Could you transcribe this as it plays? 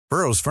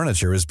Burrow's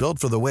furniture is built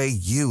for the way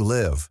you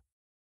live.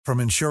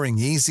 From ensuring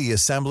easy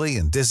assembly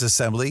and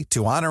disassembly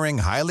to honoring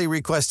highly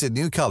requested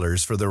new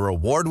colors for their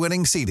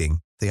award-winning seating,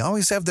 they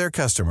always have their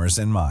customers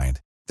in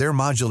mind. Their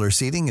modular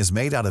seating is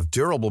made out of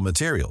durable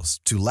materials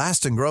to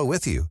last and grow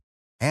with you.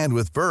 And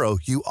with Burrow,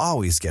 you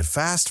always get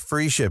fast,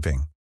 free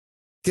shipping.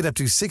 Get up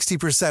to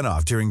 60%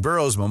 off during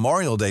Burrow's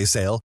Memorial Day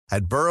sale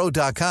at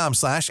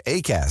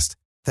burrow.com/ACAST.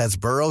 That's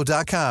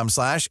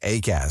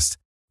burrow.com/ACAST.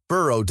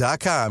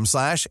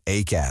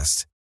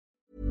 burrow.com/ACAST.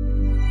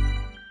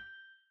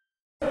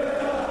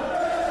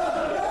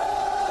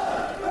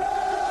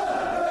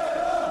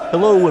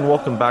 Hello and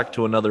welcome back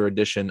to another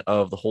edition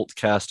of the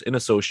Holtcast in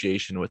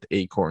association with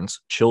Acorns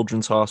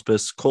Children's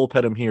Hospice. Cole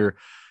Pettum here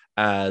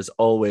as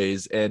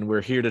always, and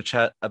we're here to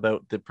chat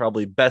about the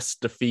probably best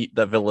defeat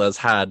that Villa has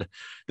had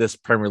this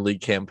Premier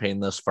League campaign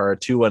thus far, a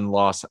 2-1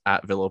 loss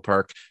at Villa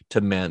Park to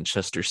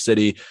Manchester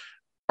City.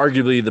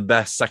 Arguably the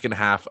best second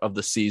half of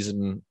the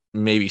season.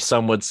 Maybe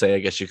some would say, I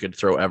guess you could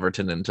throw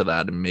Everton into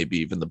that and maybe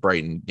even the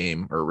Brighton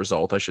game or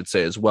result, I should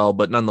say as well.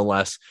 But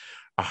nonetheless,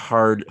 a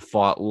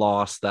hard-fought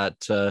loss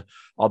that,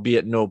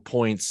 albeit no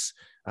points,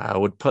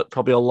 would put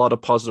probably a lot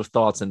of positive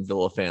thoughts in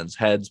Villa fans'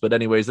 heads. But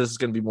anyways, this is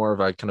going to be more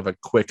of a kind of a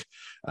quick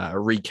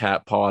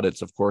recap pod.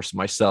 It's, of course,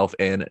 myself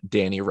and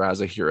Danny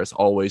Raza here as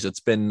always.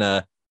 It's been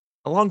a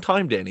long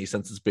time, Danny,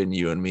 since it's been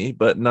you and me.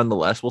 But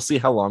nonetheless, we'll see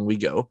how long we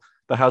go.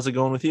 But how's it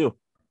going with you?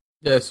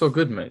 Yeah, it's all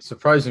good, mate.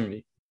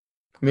 Surprisingly.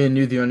 Me and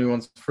you the only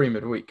ones free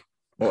midweek.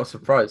 What a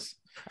surprise.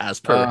 As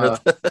per.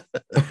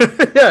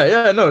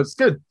 Yeah, no, it's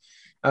good.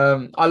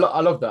 I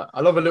love that. I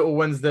love a little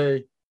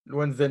Wednesday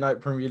night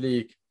Premier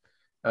League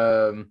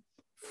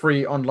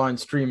free online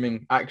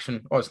streaming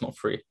action. Oh, it's not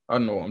free. I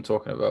don't know what I'm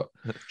talking about,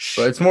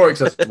 but it's more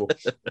accessible.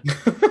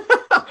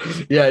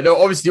 Yeah,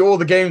 no, obviously all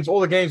the games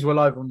were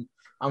live on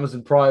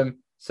Amazon Prime,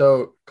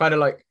 so kind of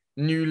like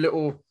new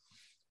little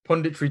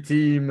punditry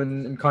team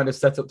and kind of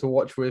set up to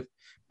watch with.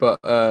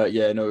 But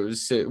yeah, no,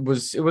 it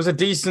was a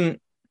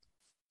decent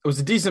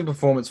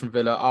performance from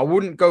Villa. I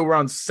wouldn't go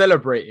around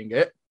celebrating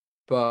it,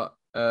 but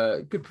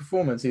good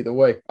performance either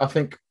way. I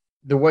think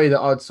the way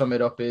that I'd sum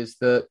it up is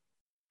that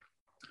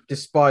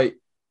despite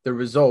the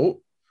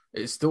result,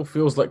 it still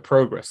feels like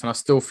progress, and I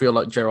still feel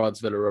like Gerrard's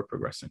Villa are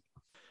progressing.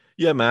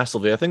 Yeah,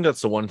 massively. I think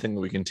that's the one thing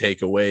that we can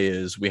take away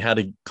is we had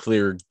a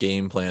clear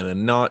game plan,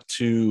 and not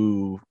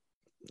to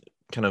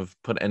kind of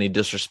put any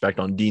disrespect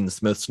on Dean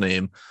Smith's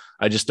name.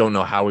 I just don't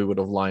know how we would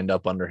have lined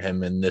up under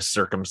him in this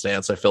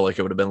circumstance. I feel like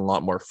it would have been a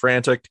lot more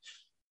frantic,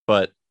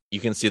 but you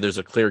can see there's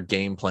a clear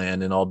game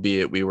plan, and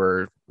albeit we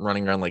were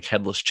running around like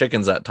headless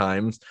chickens at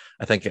times,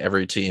 I think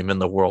every team in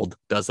the world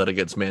does that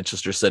against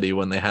Manchester City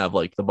when they have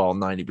like the ball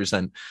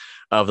 90%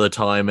 of the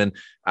time. And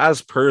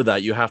as per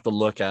that, you have to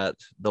look at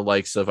the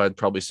likes of, I'd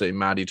probably say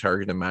Matty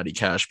Target and Matty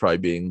Cash probably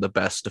being the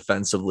best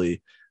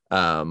defensively.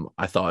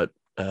 I thought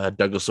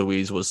Douglas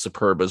Luiz was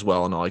superb as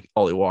well, and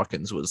Ollie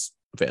Watkins was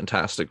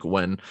fantastic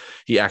when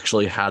he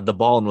actually had the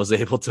ball and was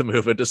able to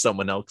move it to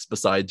someone else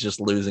besides just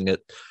losing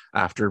it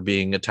after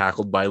being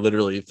tackled by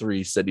literally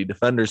 3 City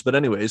defenders. But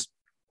anyways,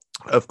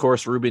 of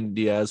course, Ruben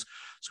Diaz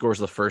scores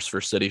the first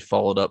for City,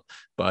 followed up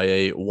by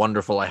a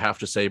wonderful, I have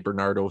to say,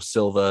 Bernardo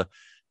Silva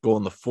goal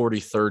in the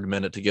 43rd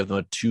minute to give them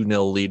a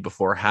 2-0 lead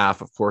before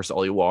half. Of course,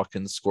 Ollie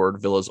Watkins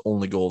scored Villa's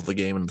only goal of the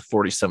game in the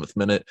 47th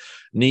minute,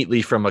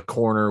 neatly from a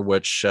corner,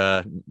 which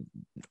I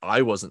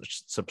wasn't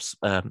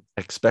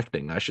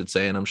expecting, I should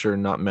say, and I'm sure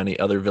not many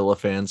other Villa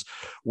fans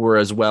were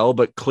as well.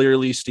 But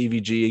clearly,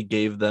 Stevie G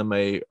gave them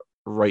a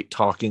right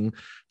talking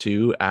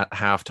to at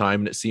halftime,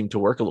 and it seemed to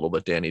work a little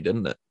bit, Danny,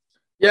 didn't it?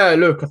 Yeah,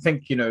 look, I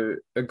think,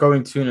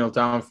 going 2-0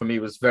 down for me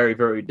was very,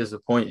 very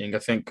disappointing. I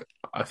think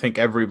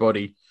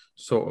everybody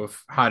sort of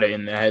had it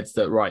in their heads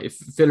that, right, if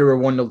Villa are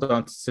 1-0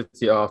 down to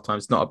City at halftime,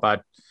 it's not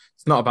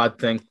a bad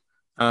thing.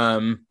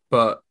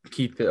 But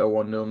keep it at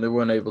 1-0, and they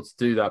weren't able to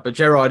do that. But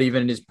Gerrard,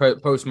 even in his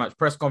post-match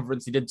press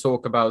conference, he did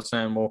talk about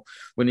saying, well,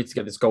 we need to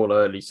get this goal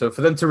early. So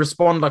for them to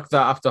respond like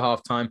that after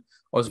halftime,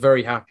 I was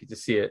very happy to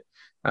see it.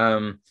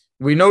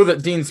 We know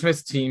that Dean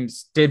Smith's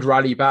teams did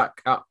rally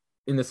back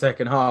in the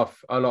second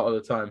half a lot of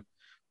the time,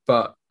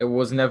 but it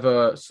was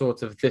never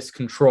sort of this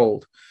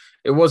controlled.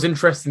 It was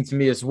interesting to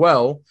me as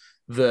well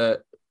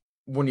that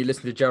when you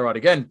listen to Gerrard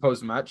again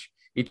post-match,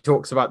 he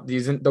talks about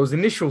those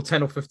initial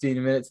 10 or 15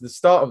 minutes at the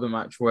start of the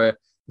match where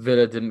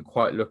Villa didn't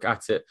quite look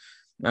at it.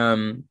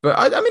 But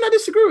I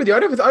disagree with you. I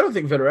don't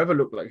think Villa ever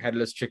looked like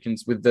headless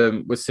chickens with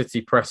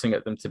City pressing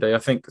at them today. I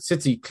think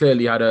City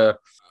clearly had a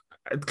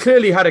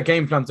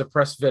game plan to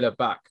press Villa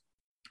back.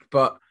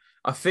 But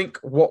I think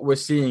what we're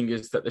seeing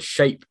is that the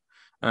shape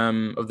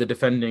of the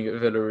defending at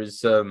Villa is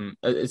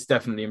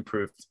definitely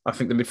improved. I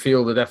think the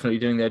midfield are definitely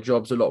doing their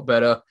jobs a lot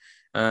better,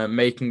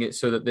 making it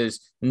so that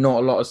there's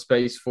not a lot of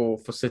space for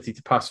City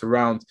to pass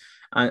around.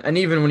 And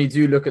even when you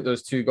do look at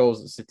those 2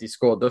 goals that City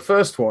scored, the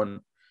first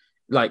one,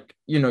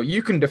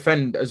 you can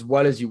defend as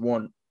well as you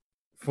want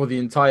for the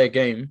entire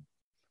game,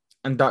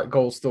 and that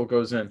goal still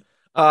goes in.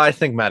 I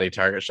think Matty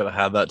Target should have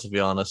had that, to be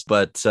honest.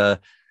 But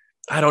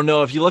I don't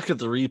know. If you look at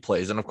the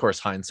replays, and of course,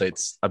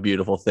 hindsight's a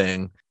beautiful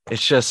thing,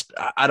 it's just,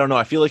 I don't know.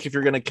 I feel like if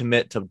you're going to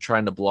commit to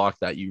trying to block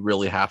that, you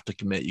really have to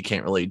commit. You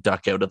can't really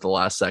duck out at the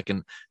last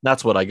second.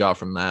 That's what I got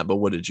from that. But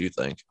what did you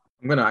think?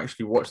 I'm gonna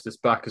actually watch this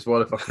back as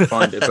well if I can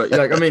find it. But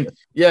like, I mean,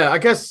 yeah, I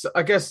guess,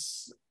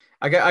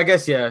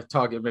 yeah,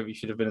 Target maybe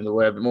should have been in the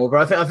way a bit more.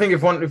 But I think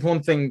if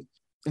one thing,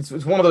 it's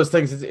one of those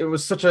things. It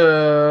was such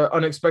a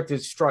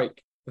unexpected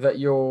strike that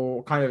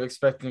you're kind of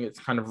expecting it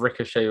to kind of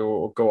ricochet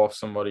or go off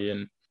somebody.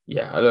 And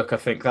yeah, look, I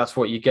think that's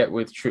what you get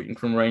with shooting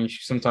from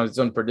range. Sometimes it's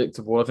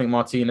unpredictable. I think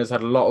Martinez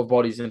had a lot of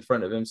bodies in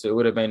front of him, so it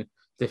would have been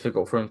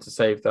difficult for him to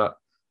save that.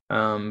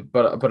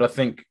 But I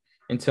think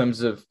in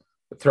terms of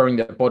throwing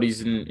their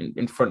bodies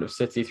in front of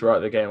City throughout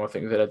the game, I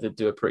think that I did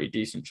do a pretty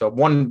decent job.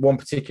 One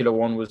particular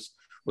one was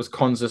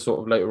Konza sort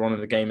of later on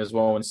in the game as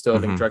well, and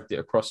Sterling dragged it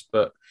across.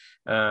 But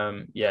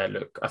yeah,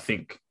 look, I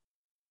think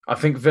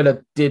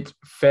Villa did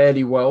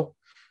fairly well.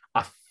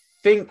 I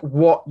think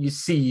what you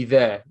see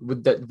there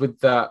with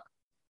that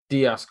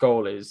Diaz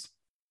goal is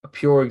a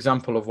pure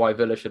example of why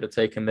Villa should have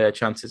taken their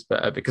chances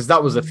better, because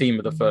that was the theme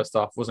of the first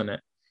half, wasn't it?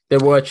 There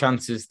were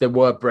chances, there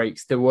were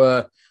breaks, there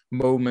were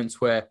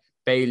moments where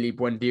Bailey,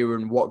 Buendia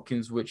and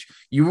Watkins, which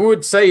you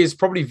would say is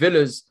probably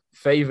Villa's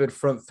favoured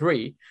front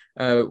three,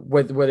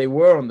 where they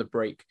were on the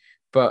break,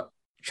 but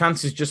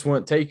chances just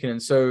weren't taken.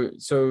 And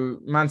so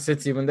Man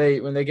City, when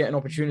they get an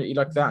opportunity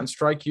like that and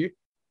strike you,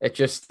 it's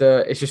just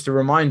a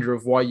reminder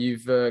of why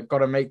you've got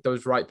to make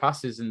those right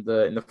passes in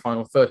the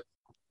final third.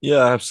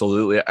 Yeah,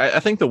 absolutely. I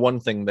think the one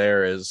thing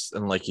there is,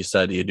 and like you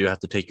said, you do have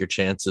to take your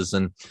chances.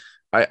 And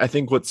I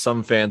think what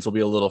some fans will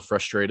be a little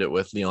frustrated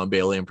with Leon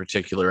Bailey in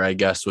particular, I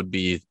guess, would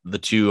be the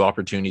two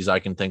opportunities I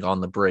can think on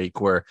the break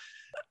where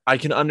I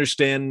can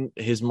understand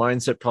his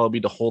mindset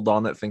probably to hold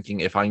on that, thinking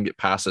if I can get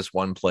past this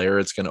one player,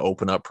 it's going to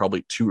open up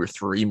probably 2 or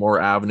 3 more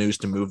avenues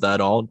to move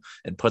that on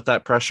and put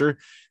that pressure.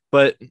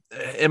 But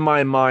in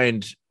my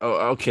mind,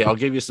 okay, I'll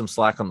give you some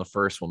slack on the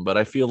first one, but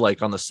I feel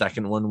like on the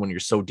second one, when you're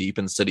so deep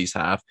in City's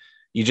half,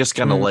 you just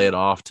kind of lay it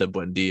off to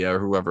Buendia or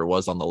whoever it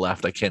was on the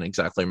left. I can't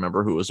exactly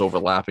remember who was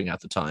overlapping at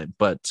the time,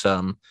 but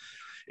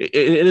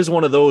it is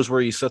one of those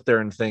where you sit there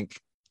and think,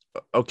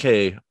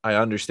 okay, I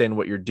understand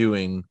what you're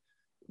doing,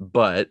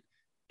 but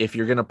if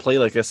you're going to play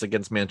like this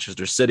against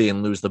Manchester City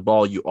and lose the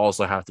ball, you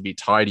also have to be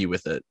tidy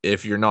with it.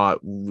 If you're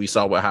not, we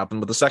saw what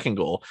happened with the second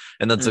goal,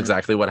 and that's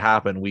exactly what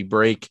happened. We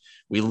break,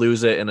 we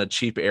lose it in a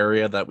cheap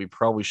area that we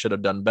probably should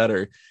have done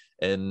better.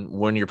 And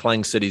when you're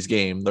playing City's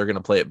game, they're going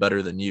to play it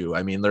better than you.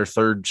 I mean, their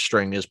third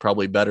string is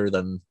probably better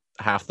than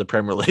half the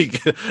Premier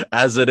League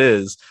as it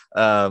is.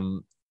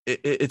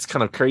 It's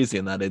kind of crazy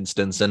in that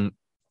instance. And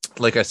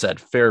like I said,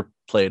 fair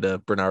play to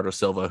Bernardo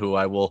Silva, who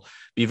I will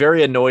be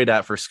very annoyed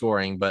at for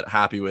scoring, but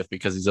happy with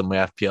because he's in my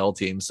FPL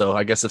team. So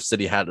I guess if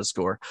City had to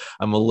score,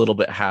 I'm a little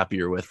bit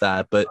happier with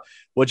that. But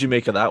what'd you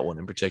make of that one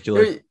in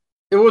particular?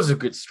 It was a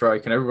good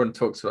strike, and everyone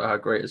talks about how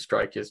great a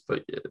strike is,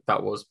 but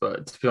that was.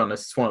 But to be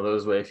honest, it's one of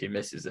those where if he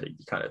misses it,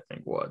 you kind of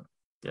think, what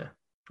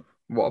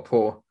a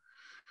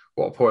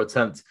poor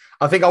attempt.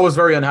 I think I was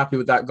very unhappy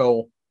with that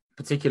goal,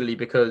 particularly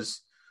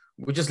because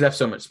we just left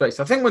so much space.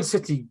 I think when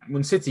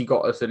City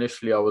got us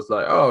initially, I was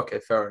like, oh, okay,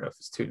 fair enough,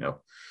 it's 2-0.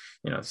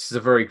 This is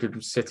a very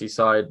good City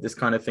side. This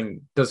kind of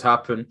thing does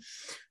happen,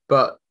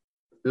 but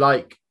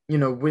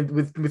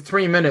with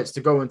 3 minutes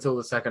to go until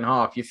the second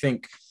half, you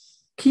think,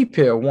 keep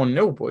here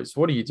 1-0, boys.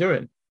 What are you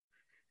doing?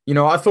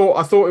 I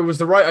thought it was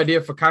the right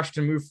idea for Cash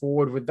to move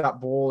forward with that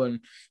ball and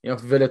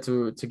for Villa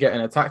to get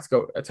an attack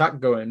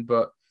going,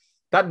 but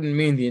that didn't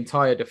mean the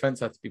entire defense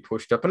had to be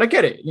pushed up. And I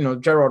get it.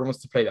 Gerrard wants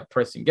to play that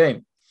pressing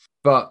game,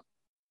 but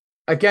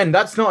again,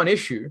 that's not an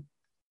issue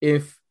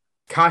if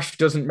Cash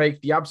doesn't make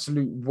the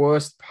absolute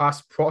worst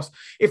pass cross.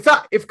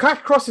 If Cash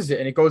crosses it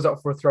and it goes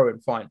out for a throw in,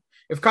 fine.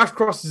 If Cash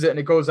crosses it and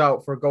it goes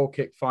out for a goal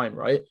kick, fine,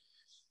 right?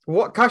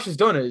 What Cash has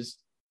done is,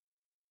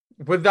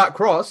 with that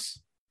cross,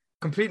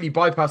 completely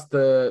bypassed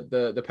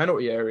the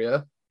penalty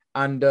area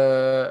and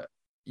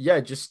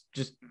just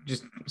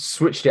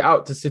switched it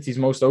out to City's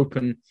most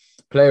open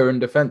player in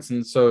defense.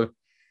 And so,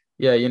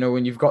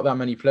 when you've got that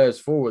many players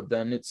forward,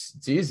 then it's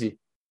easy.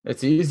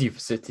 It's easy for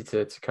City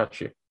to catch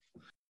you.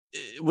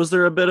 Was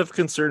there a bit of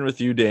concern with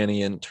you,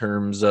 Danny, in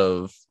terms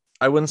of,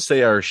 I wouldn't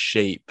say our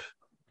shape,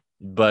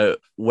 but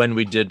when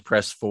we did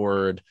press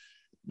forward,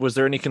 was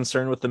there any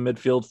concern with the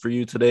midfield for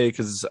you today?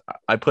 Because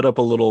I put up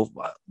a little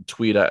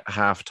tweet at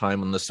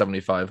halftime on the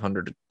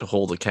 7,500 to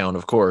hold account,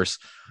 of course,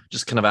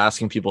 just kind of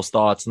asking people's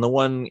thoughts. And the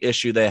one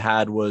issue they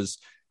had was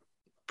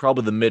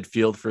probably the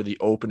midfield for the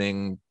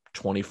opening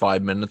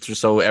 25 minutes or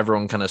so.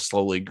 Everyone kind of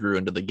slowly grew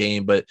into the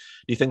game. But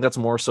do you think that's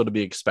more so to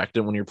be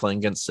expected when you're playing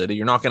against City?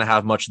 You're not going to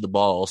have much of the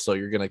ball, so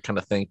you're going to kind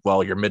of think,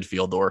 well, your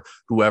midfield or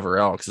whoever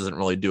else isn't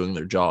really doing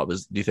their job. Do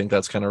you think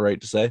that's kind of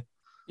right to say?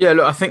 Yeah,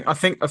 look, I think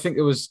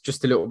it was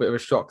just a little bit of a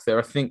shock there.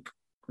 I think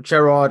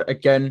Gerrard,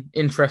 again,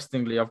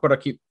 interestingly, I've got to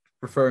keep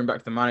referring back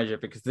to the manager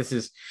because this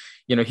is,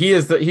 he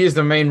is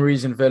the main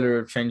reason Villa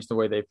have changed the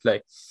way they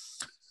play.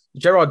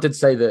 Gerrard did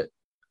say that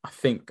I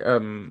think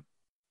the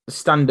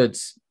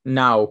standards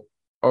now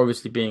are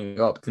obviously being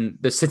upped, and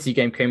the City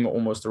game came at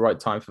almost the right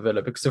time for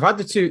Villa because they've had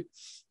the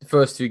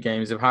first two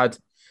games, they've had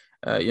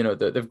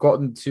They've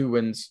gotten 2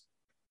 wins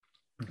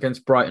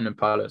against Brighton and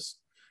Palace,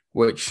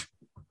 which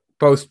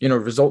both,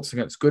 results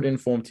against good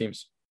informed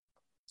teams.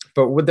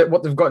 But what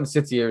they've got in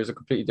City here is a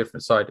completely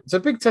different side. It's a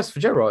big test for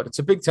Gerrard. It's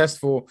a big test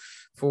for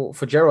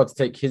Gerrard to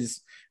take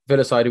his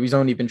Villa side, who he's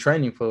only been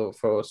training for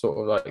sort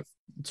of like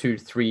 2,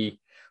 3,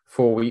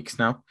 4 weeks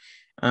now,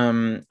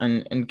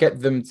 and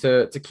get them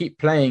to keep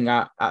playing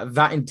at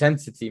that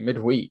intensity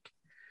midweek,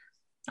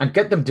 and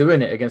get them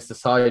doing it against a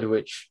side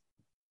which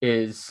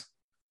is,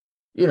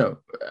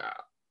 they'll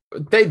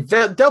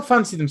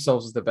fancy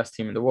themselves as the best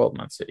team in the world,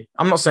 Man City.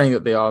 I'm not saying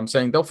that they are. I'm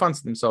saying they'll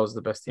fancy themselves as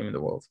the best team in the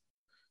world.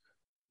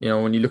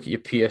 When you look at your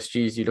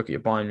PSGs, you look at your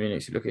Bayern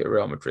Munich, you look at your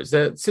Real Madrid.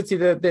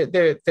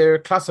 They're a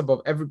class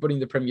above everybody in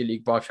the Premier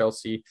League, bar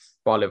Chelsea,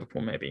 bar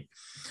Liverpool, maybe.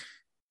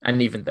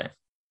 And even then,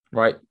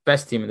 right?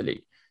 Best team in the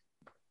league.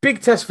 Big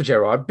test for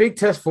Gerrard, big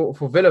test for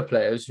Villa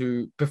players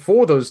who,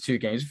 before those 2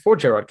 games, before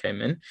Gerrard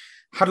came in,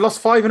 had lost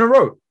 5 in a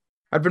row.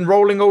 Had been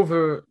rolling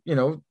over,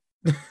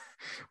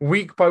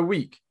 week by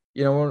week,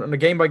 on a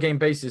game-by-game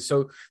basis.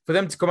 So for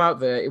them to come out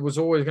there, it was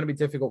always going to be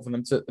difficult for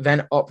them to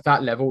then up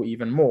that level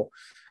even more.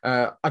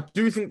 I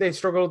do think they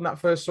struggled in that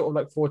first sort of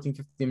like 14,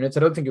 15 minutes. I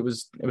don't think it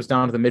was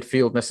down to the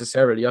midfield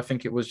necessarily. I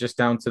think it was just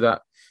down to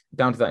that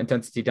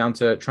intensity, down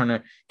to trying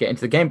to get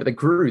into the game. But they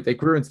grew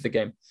into the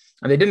game,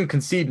 and they didn't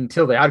concede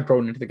until they had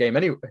grown into the game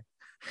anyway.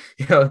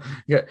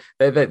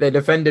 They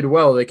defended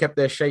well. They kept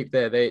their shape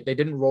there. They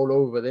didn't roll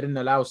over. They didn't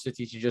allow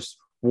City to just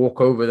walk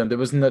over them. There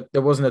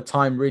wasn't a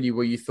time really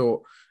where you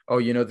thought, oh,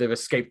 they've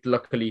escaped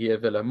luckily here,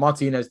 Villa.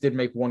 Martinez did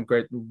make one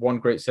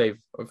great save.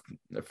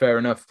 Fair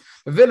enough.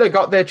 But Villa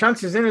got their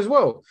chances in as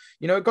well.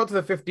 It got to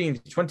the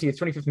 15th, 20th,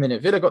 25th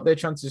minute. Villa got their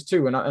chances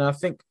too. And I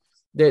think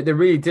they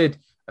really did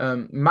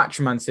match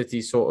Man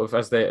City sort of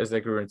as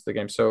they grew into the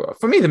game. So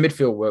for me, the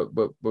midfield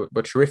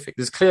were terrific.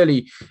 There's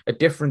clearly a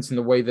difference in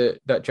the way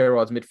that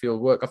Gerrard's midfield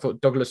work. I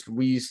thought Douglas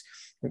Luiz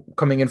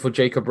coming in for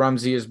Jacob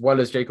Ramsey, as well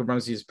as Jacob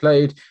Ramsey has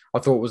played, I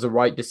thought it was the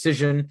right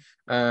decision.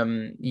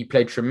 He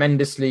played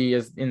tremendously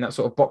as in that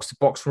sort of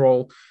box-to-box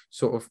role,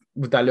 sort of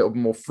with that little bit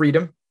more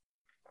freedom.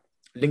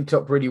 Linked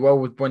up really well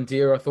with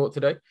Buendia, I thought,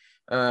 today.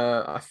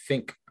 I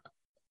think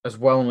as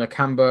well,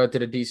 Nakamba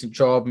did a decent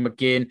job.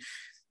 McGinn,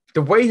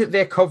 the way that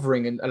they're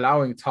covering and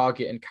allowing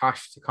Target and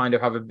Cash to kind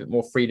of have a bit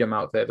more freedom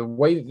out there, the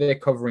way that they're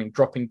covering,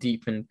 dropping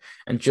deep and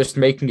just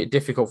making it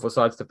difficult for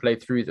sides to play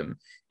through them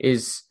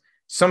is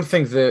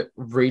something that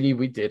really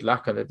we did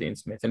lack under Dean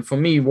Smith. And for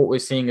me, what we're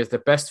seeing is the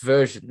best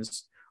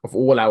versions of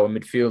all our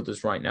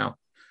midfielders right now.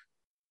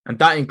 And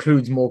that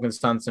includes Morgan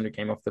Stanton, who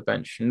came off the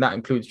bench. And that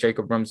includes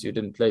Jacob Ramsey, who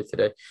didn't play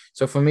today.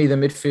 So for me, the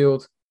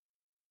midfield,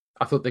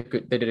 I thought they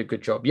did a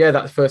good job. Yeah,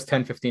 that first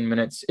 10, 15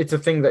 minutes, it's a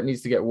thing that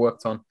needs to get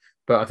worked on.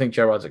 But I think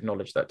Gerrard's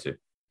acknowledged that too.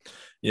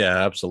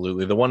 Yeah,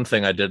 absolutely. The one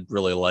thing I did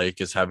really like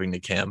is having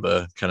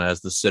Nakamba kind of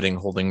as the sitting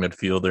holding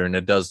midfielder, and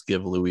it does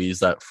give Luiz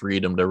that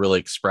freedom to really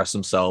express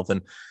himself.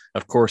 And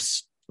of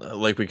course,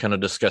 like we kind of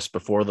discussed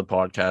before the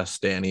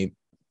podcast, Danny,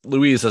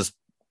 Luiz has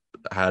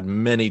had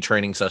many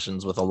training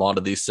sessions with a lot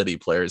of these City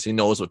players. He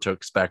knows what to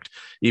expect,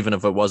 even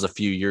if it was a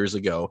few years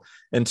ago.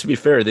 And to be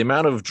fair, the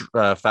amount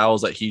of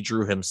fouls that he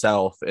drew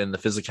himself and the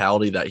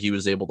physicality that he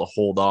was able to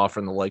hold off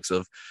from the likes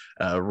of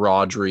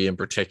Rodri in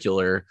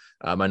particular.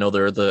 I know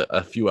there are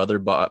a few other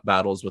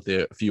battles with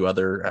a few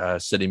other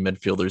City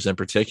midfielders in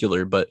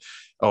particular, but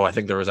I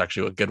think there was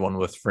actually a good one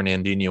with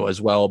Fernandinho as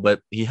well,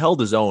 but he held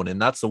his own.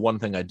 And that's the one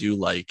thing I do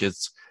like.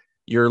 It's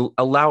you're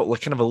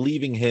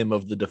leaving him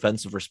of the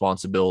defensive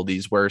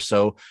responsibilities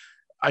so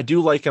I do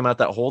like him at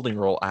that holding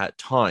role at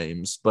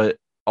times, but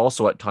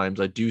also at times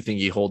I do think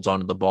he holds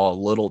onto the ball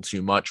a little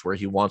too much where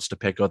he wants to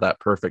pick out that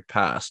perfect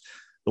pass.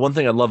 The one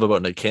thing I love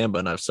about Nakamba,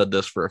 and I've said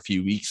this for a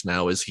few weeks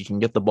now, is he can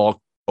get the ball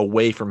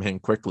away from him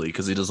quickly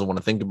because he doesn't want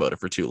to think about it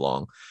for too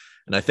long.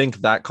 And I think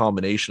that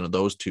combination of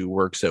those two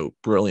works out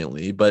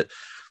brilliantly. But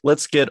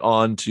let's get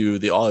on to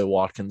the Ollie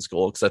Watkins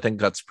goal, because I think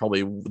that's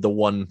probably the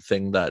one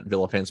thing that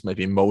Villa fans might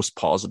be most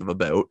positive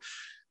about.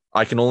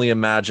 I can only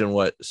imagine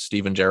what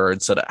Steven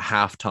Gerrard said at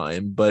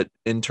halftime, but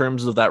in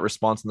terms of that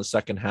response in the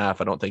second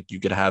half, I don't think you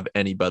could have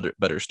any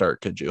better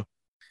start, could you?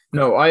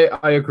 No,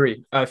 I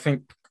agree. I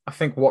think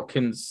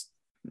Watkins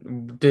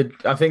did.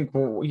 I think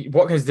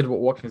Watkins did what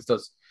Watkins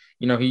does.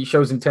 He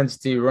shows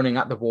intensity running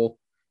at the ball.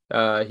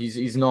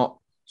 He's not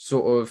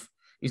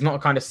a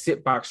kind of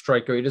sit back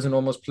striker. He doesn't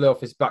almost play off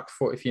his back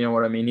foot, if you know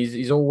what I mean.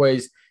 He's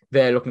always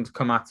there looking to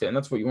come at it, and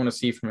that's what you want to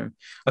see from him.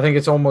 I think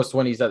it's almost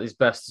when he's at his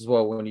best as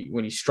well, when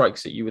he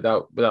strikes at you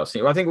without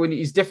seeing it. I think when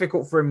he's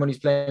difficult for him when he's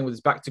playing with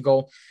his back to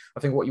goal. I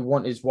think what you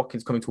want is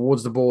Watkins coming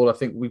towards the ball. I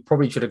think we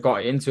probably should have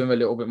got it into him a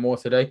little bit more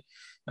today.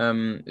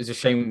 It's a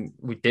shame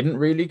we didn't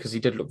really, because he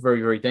did look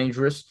very, very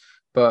dangerous.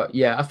 But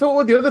yeah, I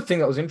thought the other thing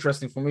that was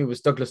interesting for me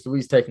was Douglas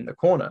Luiz taking the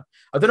corner.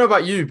 I don't know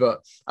about you,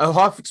 but I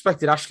half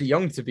expected Ashley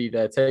Young to be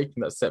there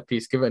taking that set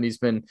piece, given he's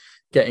been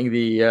getting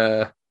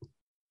the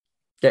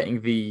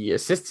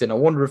assists in. I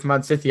wonder if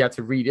Man City had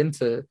to read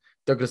into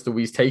Douglas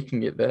Luiz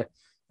taking it there.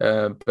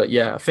 But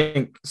yeah, I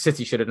think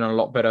City should have done a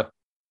lot better.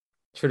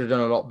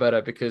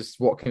 Because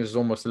Watkins was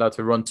almost allowed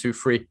to run too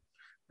free.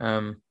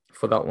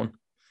 for that one.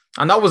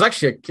 And that was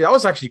actually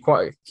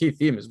quite a key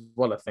theme as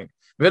well, I think.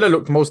 Villa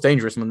looked most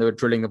dangerous when they were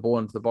drilling the ball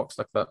into the box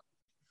like that.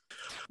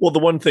 Well, the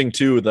one thing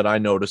too that I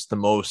noticed the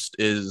most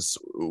is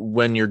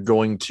when you're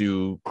going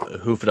to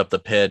hoof it up the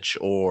pitch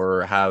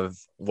or have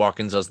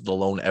Watkins as the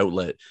lone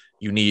outlet,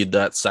 you need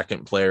that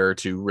second player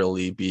to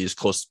really be as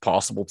close as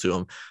possible to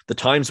him. The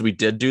times we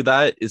did do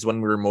that is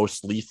when we were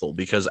most lethal,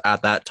 because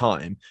at that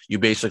time you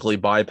basically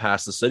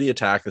bypass the City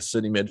attack, the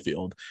City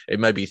midfield. It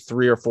might be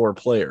 3 or 4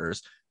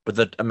 players, but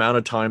the amount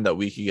of time that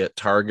we could get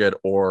Targett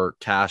or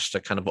Cash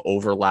to kind of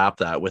overlap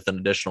that with an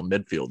additional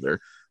midfielder,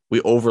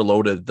 we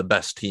overloaded the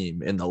best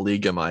team in the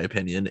league, in my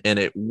opinion, and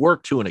it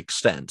worked to an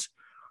extent.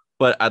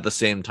 But at the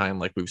same time,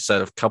 like we've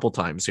said a couple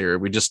times here,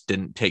 we just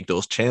didn't take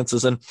those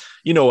chances. And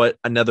you know what?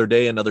 Another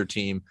day, another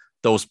team,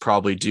 those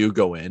probably do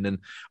go in. And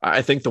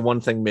I think the one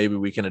thing maybe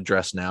we can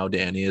address now,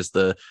 Danny, is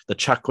the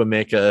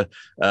Chukwuemeka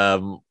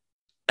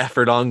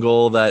effort on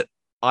goal that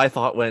I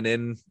thought went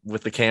in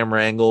with the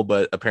camera angle,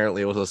 but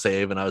apparently it was a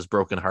save, and I was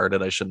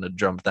brokenhearted. I shouldn't have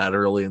jumped that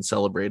early and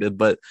celebrated,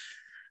 but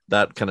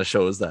that kind of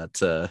shows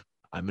that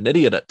I'm an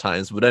idiot at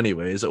times. But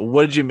anyways,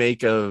 what did you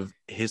make of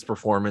his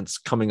performance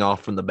coming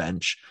off from the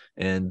bench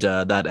and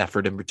that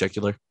effort in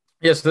particular?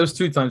 Yes, yeah, so there's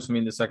 2 times for me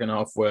in the second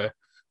half where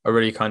I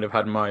really kind of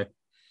had my,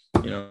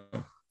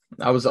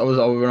 I was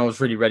when I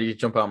was really ready to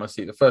jump out of my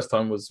seat. The first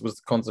time was the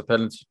Konsa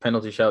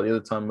penalty shout. The other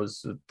time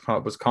was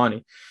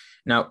Carney.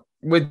 Now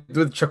with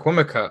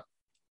Chukwuemeka,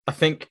 I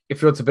think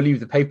if you're to believe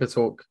the paper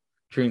talk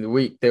during the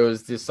week, there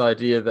was this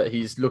idea that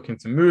he's looking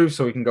to move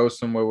so he can go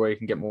somewhere where he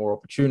can get more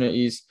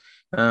opportunities.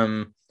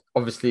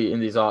 Obviously, in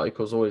these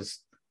articles, always,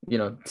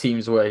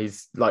 teams where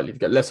he's likely to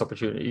get less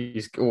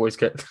opportunities always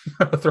get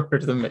thrown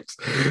into the mix.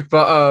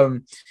 But,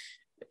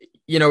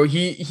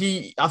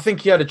 I think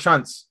he had a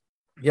chance.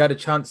 He had a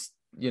chance,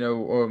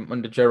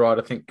 under Gerrard.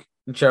 I think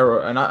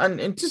Gerrard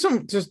and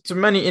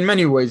in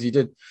many ways he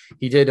did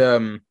take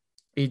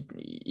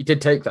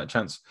that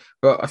chance.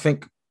 But I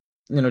think,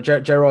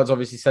 Gerrard's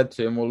obviously said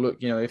to him, well, look,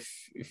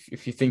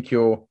 if you think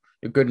you're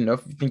good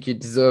enough, you think you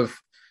deserve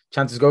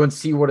chances, go and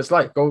see what it's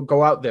like.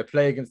 Go out there,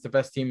 play against the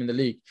best team in the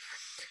league.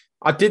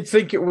 I did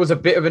think it was a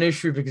bit of an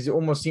issue because it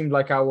almost seemed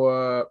like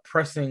our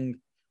pressing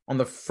on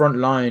the front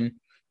line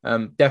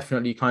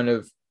definitely kind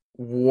of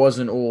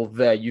wasn't all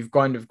there. You've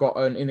kind of got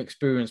an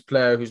inexperienced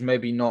player who's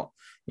maybe not,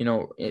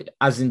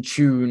 as in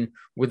tune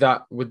with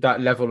that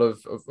level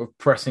of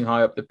pressing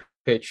high up the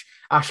pitch.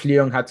 Ashley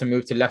Young had to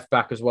move to left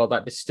back as well.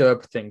 That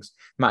disturbed things.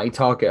 Matty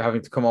Targett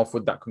having to come off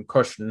with that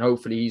concussion.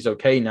 Hopefully he's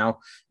okay now.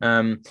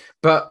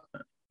 But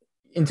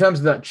in terms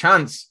of that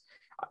chance,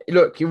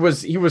 look, he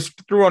was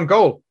through on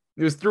goal.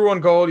 He was through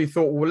on goal. He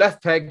thought, well,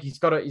 left peg, he's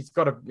got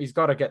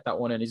to get that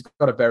one in. He's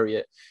got to bury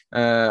it.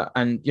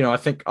 And I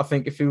think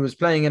if he was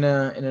playing in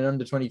an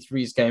under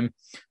 23s game,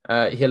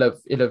 he'll have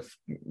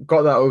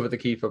got that over the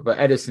keeper. But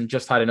Edison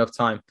just had enough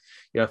time.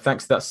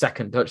 Thanks to that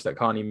second touch that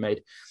Carney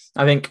made.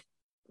 I think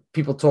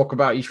people talk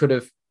about he should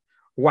have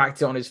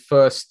whacked it on his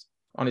first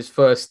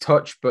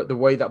touch, but the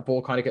way that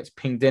ball kind of gets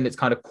pinged in, it's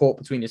kind of caught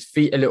between his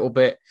feet a little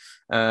bit.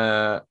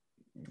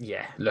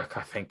 Look,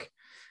 I think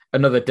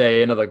another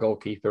day, another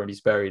goalkeeper, and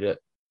he's buried it.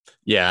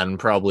 Yeah, and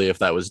probably if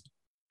that was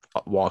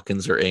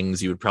Watkins or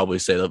Ings, you would probably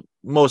say that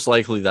most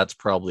likely that's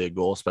probably a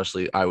goal,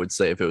 especially I would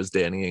say if it was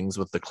Danny Ings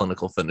with the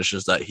clinical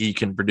finishes that he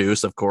can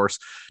produce. Of course,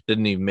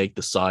 didn't even make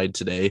the side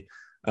today,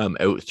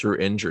 out through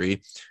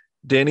injury.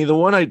 Danny, the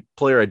one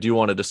player I do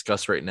want to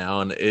discuss right now,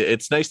 and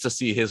it's nice to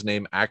see his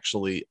name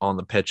actually on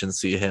the pitch and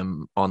see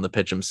him on the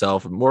pitch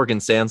himself.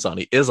 Morgan Sanson,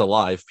 he is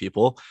alive,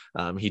 people.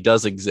 He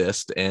does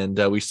exist, and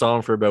we saw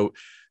him for about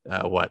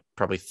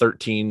probably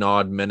 13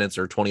 odd minutes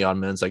or 20 odd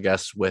minutes, I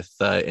guess, with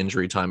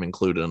injury time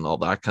included and all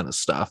that kind of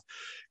stuff.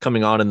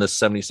 Coming on in the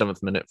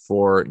 77th minute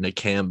for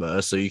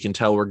Nakamba, so you can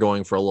tell we're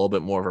going for a little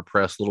bit more of a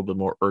press, a little bit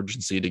more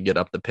urgency to get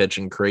up the pitch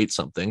and create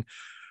something.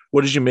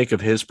 What did you make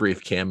of his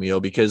brief cameo?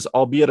 Because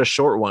albeit a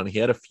short one, he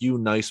had a few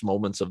nice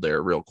moments of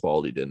their real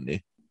quality, didn't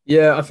he?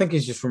 Yeah, I think he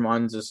just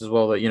reminds us as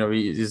well that,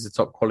 he's a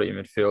top quality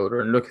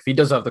midfielder. And look, if he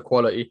does have the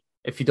quality,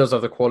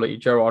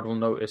 Gerrard will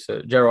notice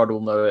it. Gerrard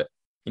will know it,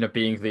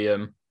 being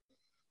the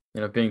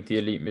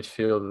elite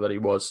midfielder that he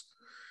was.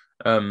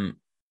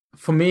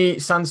 For me,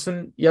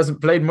 Sanson, he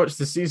hasn't played much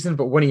this season,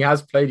 but when he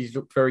has played, he's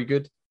looked very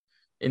good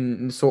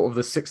in sort of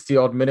the 60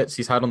 odd minutes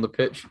he's had on the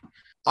pitch.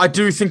 I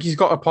do think he's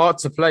got a part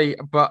to play,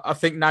 but I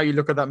think now you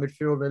look at that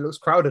midfield, it looks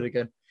crowded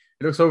again.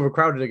 It looks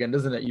overcrowded again,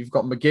 doesn't it? You've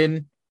got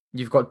McGinn,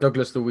 you've got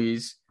Douglas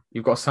Luiz,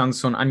 you've got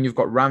Sanson, and you've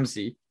got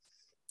Ramsey.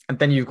 And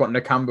then you've got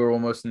Nakamba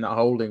almost in that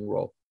holding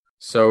role.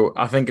 So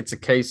I think it's a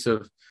case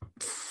of...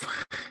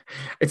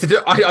 I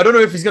don't know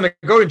if he's going to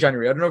go in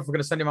January. I don't know if we're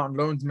going to send him out on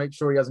loan to make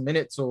sure he has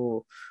minutes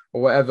or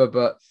whatever,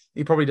 but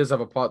he probably does have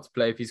a part to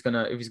play if he's going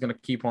to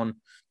keep on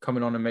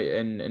coming on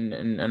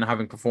and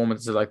having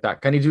performances like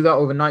that. Can he do that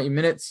over 90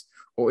 minutes?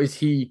 Or is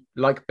he,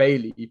 like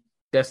Bailey,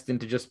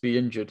 destined to just be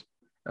injured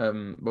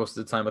most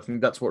of the time? I think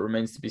that's what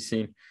remains to be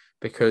seen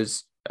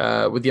because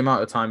with the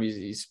amount of time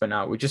he's spent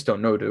out, we just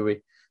don't know, do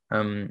we?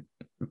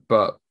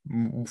 But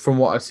from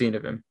what I've seen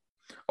of him,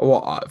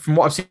 From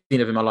what I've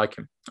seen of him, I like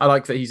him. I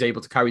like that he's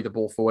able to carry the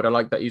ball forward. I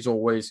like that he's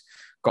always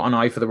got an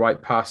eye for the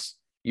right pass.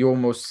 He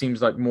almost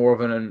seems like more of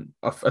an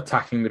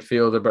attacking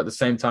midfielder, but at the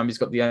same time, he's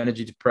got the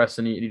energy to press,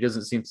 and he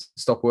doesn't seem to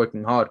stop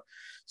working hard.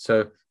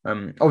 So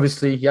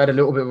obviously, he had a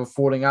little bit of a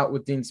falling out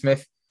with Dean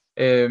Smith,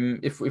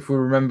 if we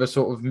remember,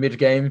 sort of mid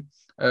game.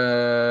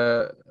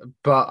 But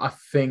I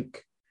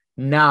think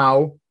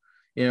now,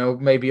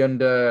 maybe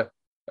under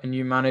a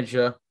new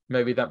manager,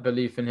 maybe that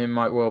belief in him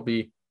might well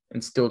be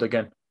instilled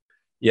again.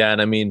 Yeah,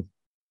 and I mean,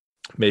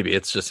 maybe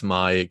it's just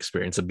my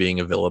experience of being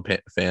a Villa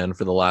fan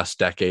for the last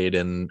decade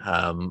and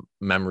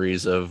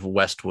memories of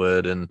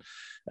Westwood and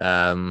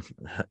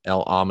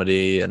El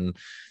Amadi and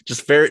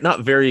just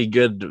not very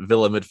good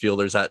Villa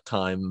midfielders at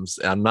times.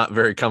 I'm not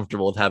very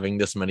comfortable with having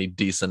this many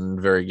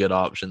decent, very good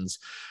options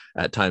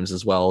at times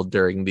as well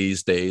during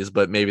these days,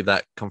 but maybe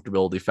that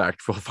comfortability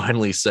factor will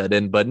finally set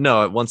in. But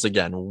no, once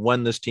again,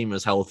 when this team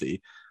is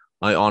healthy,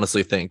 I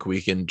honestly think we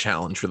can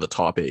challenge for the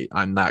top 8.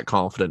 I'm that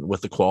confident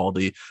with the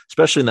quality,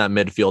 especially in that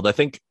midfield. I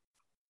think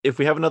if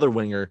we have another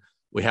winger,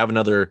 we have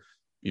another,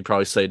 you'd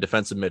probably say,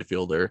 defensive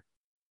midfielder.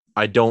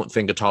 I don't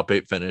think a top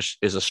 8 finish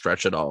is a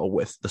stretch at all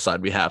with the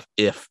side we have.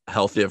 If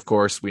healthy, of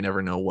course, we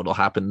never know what'll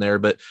happen there.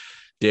 But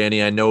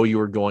Danny, I know you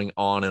were going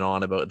on and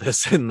on about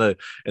this in the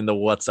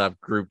WhatsApp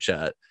group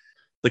chat.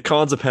 The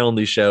Konsa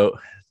penalty shout,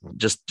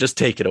 just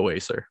take it away,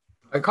 sir.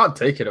 I can't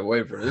take it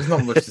away, bro. There's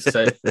not much to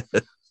say.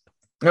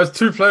 There's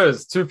two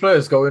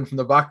players go in from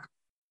the back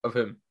of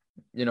him,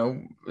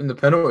 in the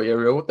penalty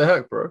area. What the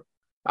heck, bro?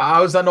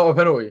 How is that not a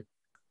penalty?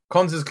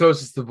 Konsa's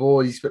closest to the ball.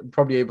 He's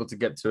probably able to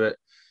get to it.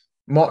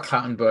 Mark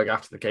Clattenburg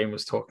after the game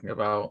was talking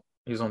about,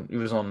 he was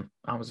on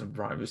Amazon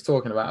Prime. He was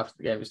talking about after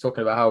the game, he was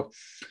talking about how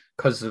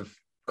because of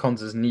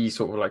Konsa's knee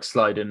sort of like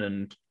sliding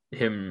and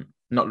him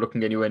not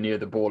looking anywhere near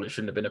the ball, it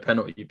shouldn't have been a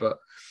penalty. But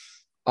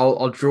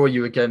I'll draw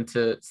you again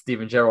to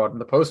Steven Gerrard in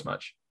the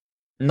post-match.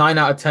 9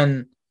 out of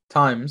 10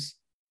 times,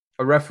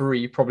 a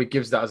referee probably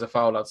gives that as a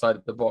foul outside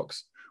of the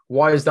box.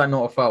 Why is that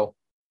not a foul?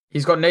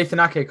 He's got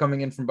Nathan Ake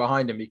coming in from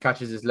behind him. He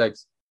catches his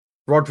legs.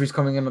 Rodri's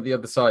coming in on the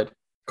other side.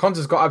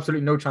 Konsa's got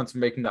absolutely no chance of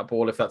making that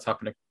ball if that's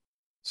happening.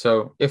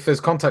 So if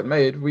there's contact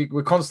made,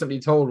 we're constantly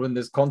told when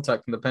there's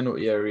contact in the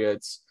penalty area,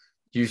 it's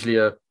usually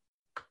a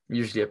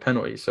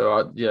penalty.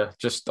 So it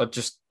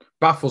just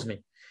baffles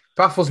me.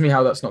 Baffles me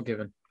how that's not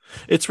given.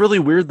 It's really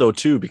weird though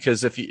too,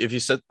 because if you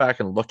sit back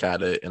and look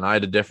at it, and I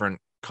had a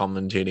different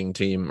commentary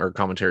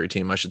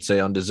team, I should say,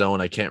 on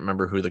DAZN. I can't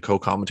remember who the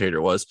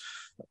co-commentator was.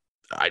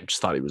 I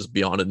just thought he was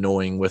beyond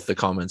annoying with the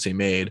comments he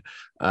made.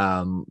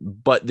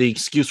 But the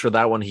excuse for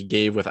that one he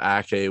gave with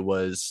Ake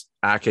was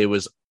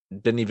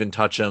didn't even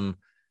touch him,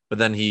 but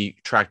then he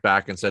tracked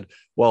back and said,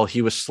 well,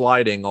 he was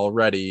sliding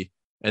already,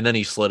 and then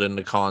he slid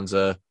into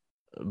Konsa,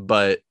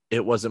 but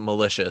it wasn't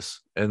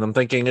malicious. And I'm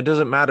thinking, it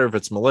doesn't matter if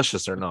it's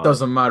malicious or not. It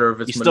doesn't matter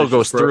if it's malicious. He still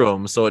goes through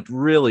him, so it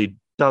really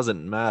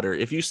doesn't matter.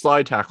 If you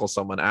slide tackle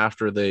someone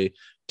after they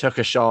took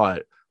a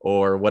shot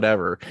or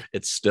whatever,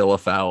 it's still a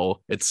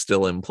foul. It's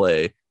still in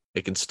play.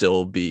 It can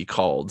still be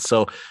called.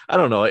 So I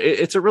don't know.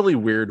 It's a really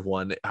weird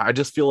one. I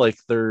just feel like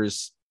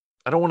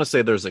I don't want to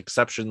say there's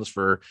exceptions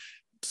for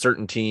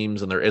certain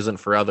teams and there isn't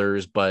for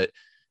others, but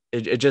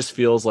it just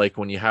feels like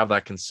when you have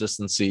that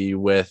consistency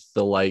with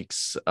the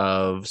likes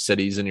of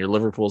Cities and your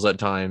Liverpools at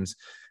times,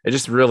 it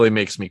just really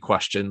makes me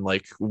question,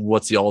 like,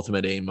 what's the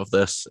ultimate aim of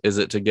this? Is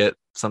it to get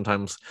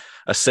sometimes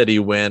a City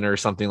win or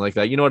something like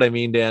that? You know what I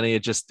mean, Danny? It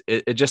just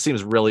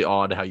seems really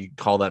odd how you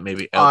call that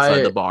maybe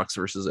outside the box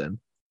versus in.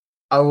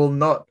 I will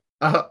not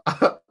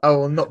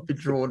be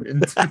drawn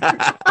into.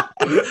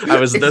 I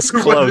was this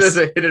close.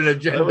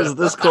 I was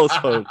this close,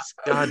 folks.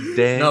 God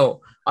damn.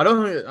 No, I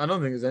don't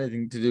think it's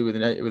anything to do with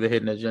a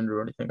hidden agenda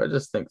or anything. I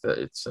just think that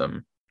it's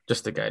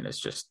it's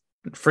just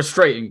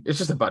frustrating. It's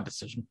just a bad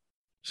decision.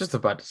 It's just a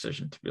bad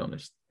decision, to be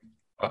honest.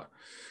 But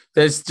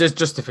there's just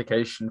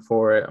justification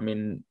for it. I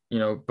mean,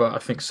 but I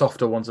think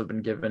softer ones have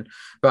been given.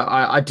 But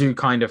I do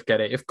kind of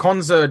get it. If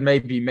Konsa had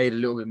maybe made a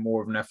little bit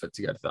more of an effort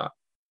to get that,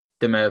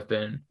 there may have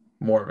been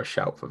more of a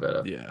shout for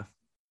Villa. Yeah.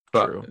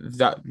 But true.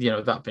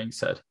 that being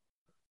said,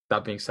 I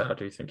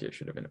do think it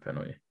should have been a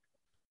penalty.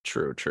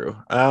 True.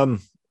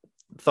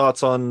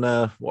 Thoughts on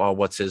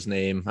what's his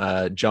name?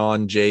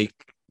 Jack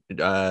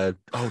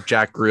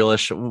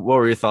Grealish. What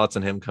were your thoughts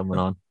on him coming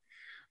on?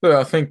 Well,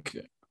 I think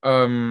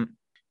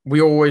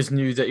we always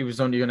knew that he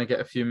was only going to get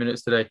a few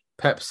minutes today.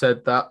 Pep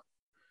said that.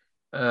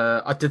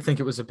 I did think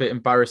it was a bit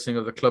embarrassing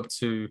of the club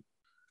to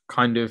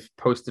kind of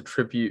post a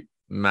tribute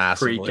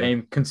massively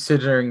pre-game,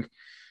 considering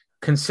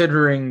this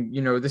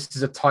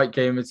is a tight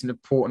game. It's an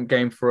important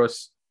game for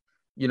us.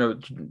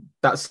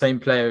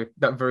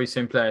 That very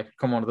same player could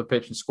come onto the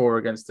pitch and score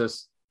against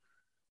us,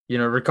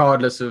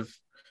 regardless of,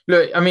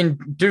 look, I mean,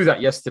 do that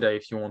yesterday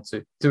if you want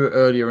to. Do it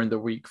earlier in the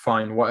week,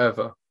 fine,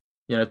 whatever.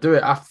 Do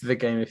it after the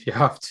game if you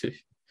have to.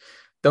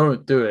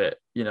 Don't do it,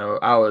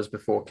 hours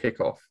before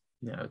kickoff.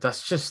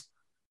 That's just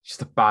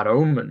a bad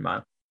omen,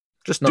 man.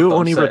 Just Not do that it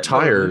when I'm he saying, not doing this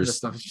retires,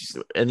 stuff. It's just,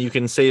 and you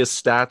can say his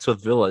stats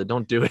with Villa.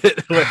 Don't do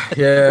it.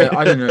 yeah,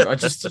 I don't know. I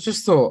just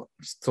thought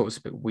it was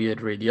a bit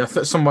weird, really. I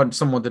thought someone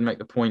did make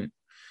the point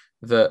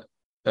that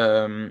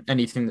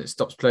anything that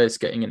stops players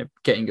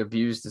getting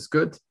abused is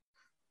good.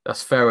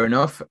 That's fair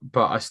enough,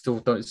 but I still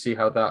don't see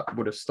how that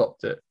would have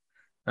stopped it.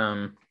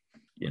 I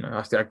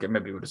think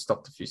maybe it would have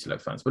stopped a few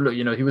select fans. But look,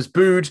 he was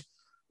booed.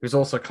 He was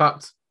also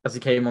clapped as he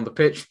came on the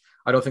pitch.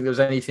 I don't think there was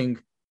anything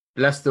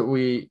less that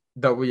we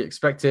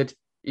expected.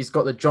 He's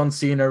got the John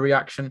Cena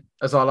reaction,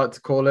 as I like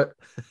to call it.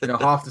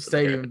 Half the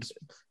stadium,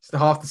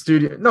 half the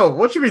studio. No,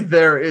 what do you mean?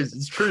 There it is.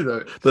 It's true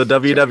though. The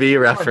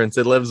WWE reference,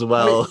 it lives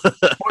well.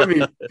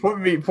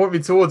 Point me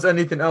towards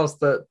anything else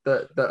that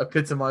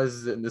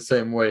epitomizes it in the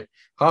same way.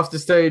 Half the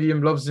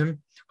stadium loves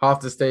him.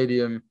 Half the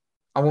stadium,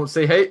 I won't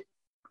say hate,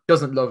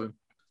 doesn't love him,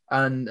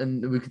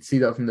 and we could see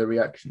that from the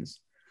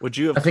reactions. Would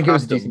you have? I think it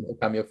was a decent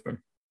cameo for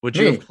him.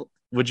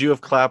 Would you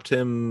have clapped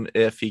him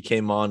if he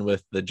came on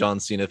with the John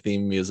Cena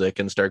theme music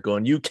and start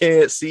going, "You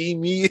can't see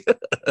me"?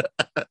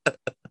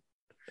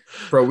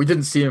 Bro, we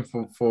didn't see him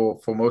for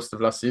most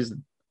of last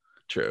season.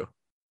 True.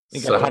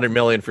 He got 100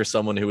 million for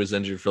someone who was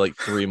injured for like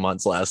 3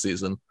 months last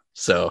season.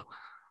 So,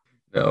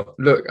 no,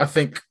 look, I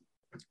think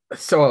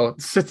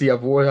City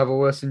have a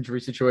worse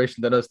injury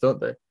situation than us, don't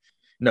they?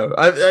 No,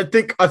 I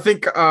think.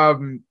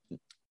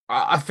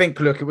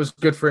 Look, it was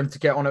good for him to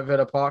get on at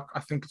Villa Park. I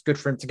think it's good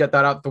for him to get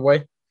that out the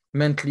way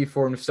mentally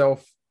for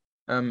himself.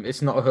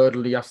 It's not a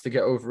hurdle he has to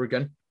get over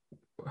again.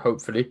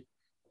 Hopefully,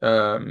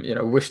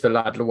 wish the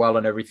lad well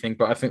and everything.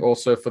 But I think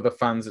also for the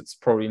fans, it's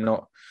probably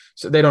not.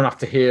 So they don't have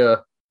to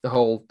hear the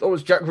whole. Oh, it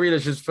was Jack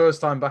Grealish's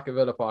first time back at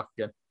Villa Park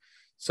again.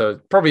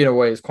 So probably in a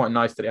way, it's quite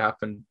nice that it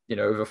happened.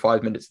 Over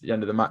 5 minutes at the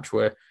end of the match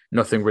where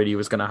nothing really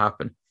was going to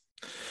happen.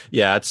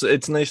 Yeah,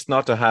 it's nice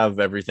not to have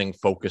everything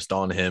focused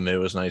on him. It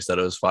was nice that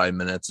it was 5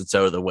 minutes. It's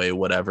out of the way,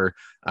 whatever.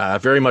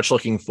 Very much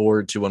looking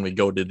forward to when we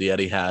go to the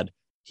Etihad.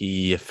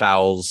 He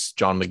fouls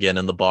John McGinn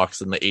in the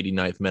box in the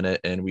 89th minute,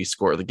 and we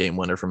score the game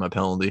winner from a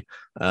penalty.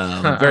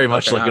 Very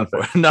much looking for.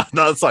 No,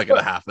 it's not going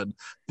to happen.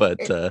 But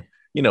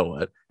you know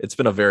what? It's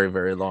been a very,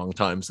 very long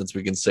time since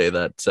we can say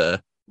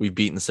that we've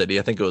beaten City.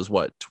 I think it was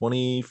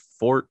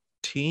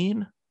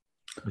 2014.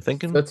 I'm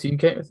thinking 13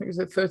 games. I think is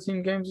it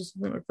 13 games or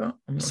something like that.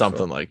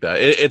 Something like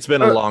that. It's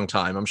been a long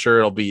time. I'm sure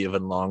it'll be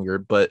even longer.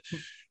 But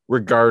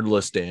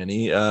regardless,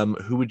 Danny,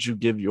 who would you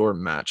give your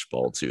match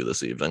ball to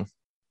this evening?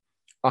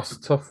 That's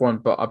a tough one,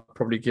 but I'd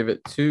probably give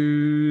it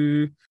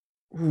to.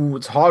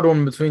 It's a hard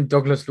one between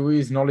Douglas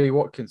Luiz and Ollie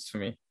Watkins for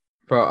me,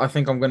 but I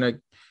think I'm gonna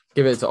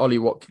give it to Ollie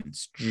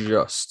Watkins.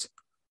 Just.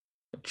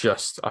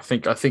 I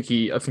think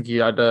he had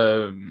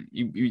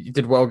he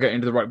did well getting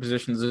into the right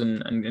positions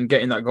and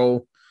getting that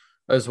goal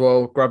as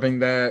well, grabbing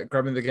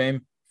the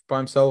game by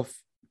himself.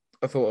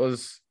 I thought it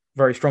was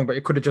very strong, but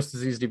it could have just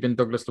as easily been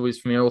Douglas Luiz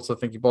for me. I also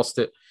think he bossed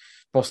it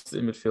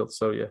in midfield.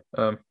 So yeah,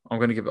 I'm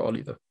going to give it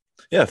Ollie though.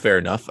 Yeah, fair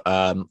enough.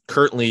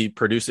 Currently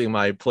producing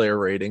my player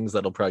ratings.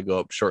 That'll probably go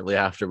up shortly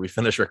after we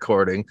finish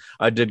recording.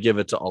 I did give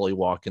it to Ollie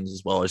Watkins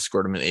as well. I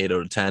scored him an 8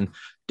 out of 10.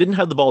 Didn't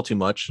have the ball too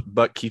much,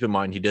 but keep in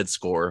mind he did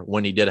score.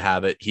 When he did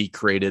have it, he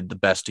created the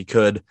best he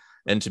could.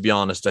 And to be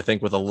honest, I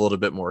think with a little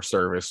bit more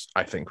service,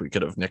 I think we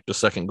could have nicked a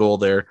second goal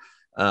there.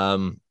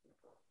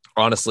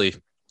 Honestly,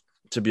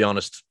 to be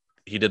honest,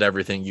 he did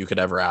everything you could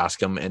ever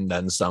ask him, and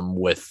then some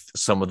with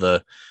some of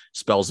the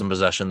spells in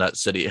possession that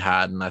City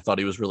had, and I thought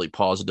he was really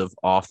positive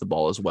off the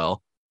ball as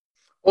well.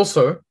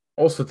 Also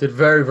did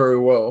very, very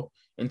well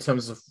in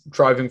terms of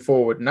driving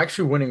forward and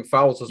actually winning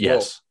fouls as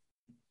well.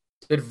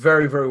 Did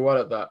very, very well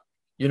at that.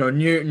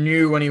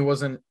 Knew when he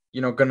wasn't,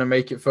 going to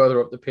make it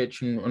further up the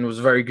pitch and was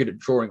very good at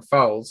drawing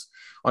fouls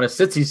on a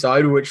City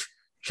side, which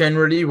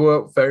generally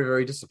were very,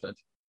 very disciplined.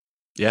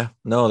 Yeah,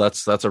 no,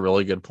 that's a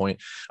really good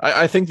point.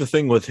 I think the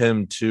thing with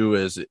him too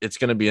is it's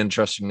going to be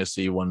interesting to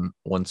see when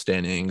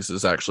Danny Ings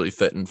is actually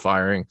fit and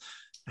firing,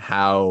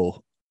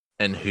 how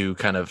and who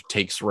kind of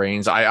takes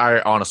reins.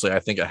 I honestly, I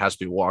think it has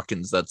to be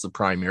Watkins. That's the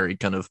primary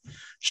kind of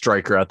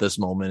striker at this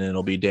moment, and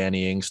it'll be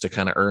Danny Ings to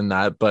kind of earn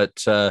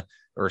that,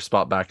 or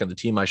spot back in the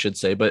team, I should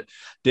say. But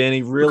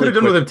Danny really could have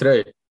done with him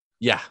today.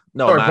 Yeah,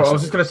 no, sorry, bro, I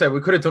was just going to say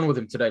we could have done with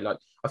him today. Like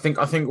I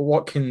think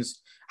Watkins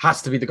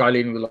has to be the guy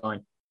leading the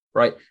line,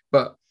 right?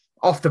 But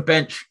off the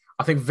bench,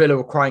 I think Villa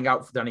were crying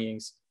out for Danny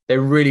Ings. They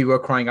really were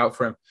crying out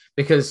for him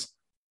because,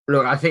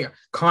 look, I think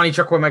Carney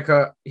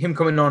Chukwuemeka, him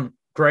coming on,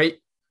 great,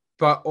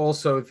 but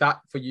also that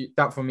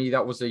for me,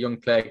 that was a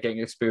young player getting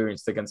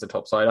experienced against the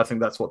top side. I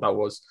think that's what that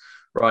was,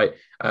 right?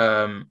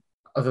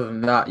 Other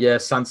than that, yeah,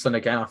 Sanson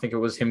again. I think it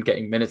was him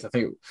getting minutes. I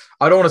don't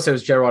want to say it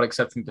was Gerrard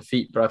accepting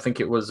defeat, but I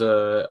think it was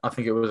a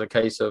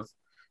case of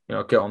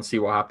get on, see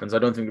what happens. I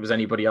don't think there was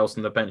anybody else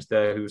on the bench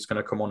there who was going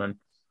to come on and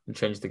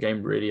change the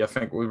game. Really, I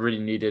think we really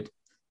needed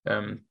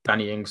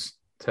Danny Ings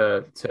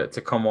to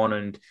come on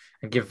and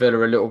give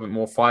Villa a little bit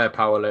more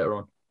firepower later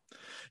on.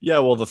 Yeah,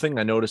 well, the thing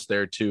I noticed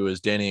there too is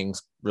Danny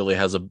Ings really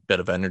has a bit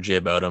of energy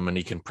about him, and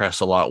he can press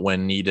a lot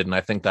when needed. And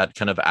I think that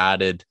kind of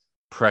added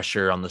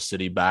pressure on the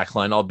City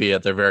backline,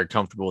 albeit they're very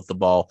comfortable with the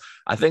ball.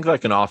 I think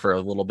that can offer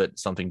a little bit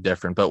something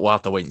different, but we'll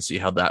have to wait and see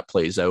how that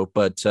plays out.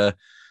 But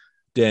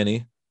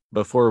Danny,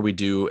 before we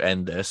do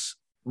end this,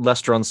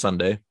 Leicester on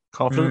Sunday,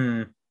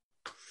 confident?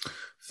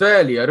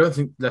 Fairly. I don't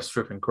think Leicester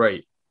have been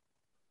great.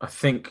 I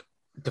think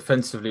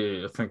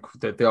defensively, I think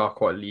that they are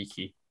quite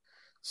leaky.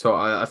 So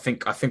I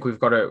think we've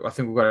got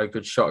a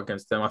good shot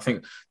against them. I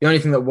think the only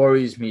thing that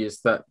worries me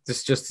is that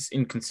this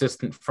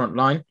inconsistent front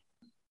line.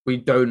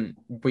 We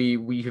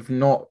have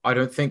not. I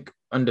don't think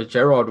under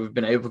Gerrard we've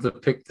been able to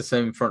pick the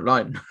same front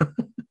line.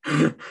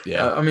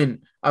 Yeah.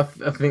 I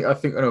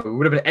think we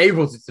would have been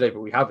able to today, but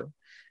we haven't.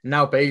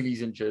 Now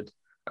Bailey's injured.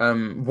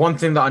 One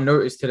thing that I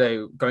noticed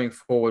today going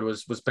forward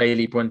was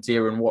Bailey,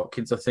 Buendia, and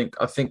Watkins. I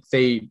think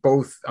they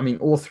both.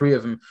 All three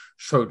of them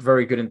showed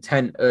very good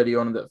intent early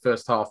on in the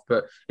first half,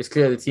 but it's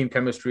clear the team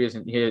chemistry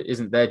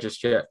isn't there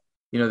just yet.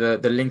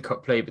 The link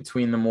up play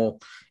between them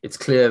all. It's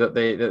clear that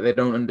they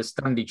don't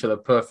understand each other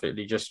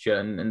perfectly just yet,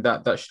 and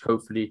that should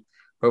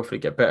hopefully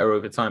get better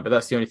over time. But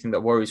that's the only thing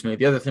that worries me.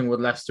 The other thing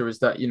with Leicester is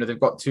that they've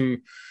got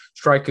two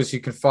strikers who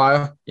can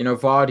fire.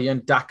 Vardy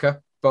and Daka,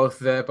 both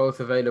there, both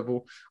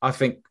available. I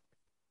think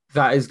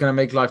that is going to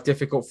make life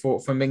difficult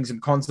for Mings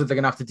and Konsa. They're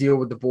going to have to deal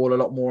with the ball a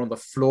lot more on the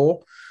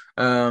floor,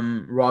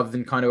 rather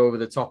than kind of over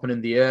the top and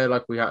in the air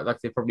like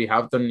they probably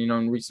have done,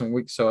 in recent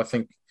weeks. So I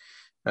think,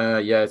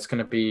 it's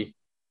going to be,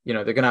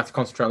 they're going to have to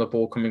concentrate on the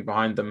ball coming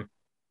behind them.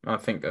 I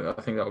think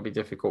that will be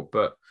difficult.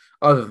 But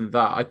other than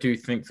that, I do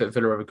think that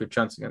Villa have a good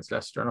chance against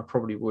Leicester, and I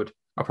probably would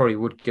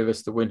give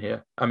us the win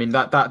here.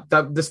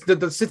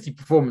 The City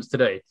performance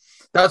today,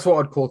 that's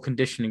what I'd call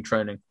conditioning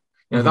training.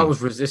 That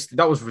was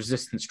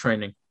resistance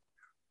training.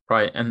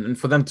 Right, and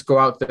for them to go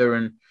out there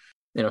and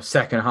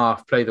second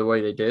half play the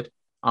way they did,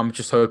 I'm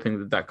just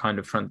hoping that kind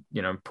of front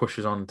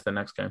pushes on to the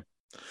next game.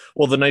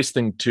 Well, the nice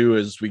thing too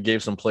is we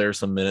gave some players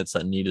some minutes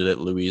that needed it.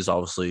 Luiz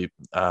obviously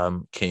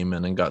came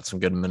in and got some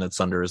good minutes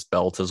under his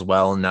belt as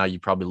well, and now you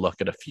probably look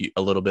at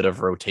a little bit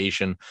of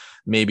rotation,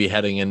 maybe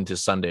heading into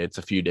Sunday. It's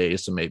a few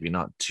days, so maybe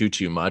not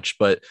too much.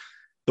 But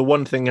the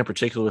one thing in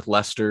particular with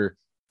Leicester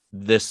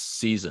this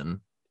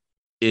season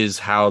is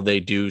how they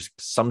do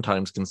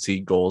sometimes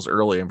concede goals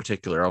early. In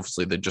particular,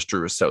 obviously they just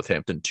drew a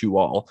Southampton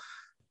 2-2,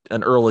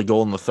 an early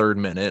goal in the 3rd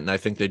minute, and I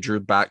think they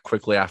drew back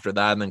quickly after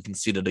that and then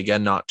conceded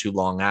again not too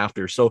long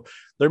after. So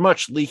they're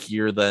much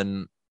leakier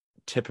than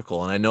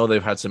typical, and I know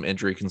they've had some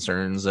injury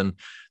concerns and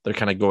they're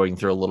kind of going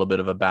through a little bit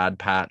of a bad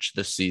patch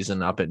this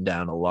season, up and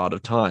down a lot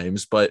of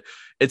times, but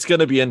it's going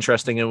to be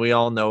interesting. And we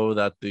all know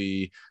that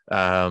the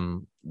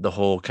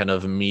whole kind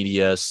of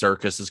media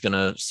circus is going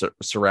to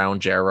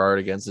surround Gerrard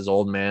against his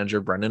old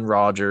manager, Brendan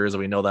Rodgers.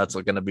 We know that's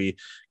going to be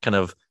kind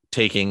of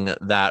taking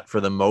that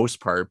for the most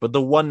part. But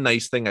the one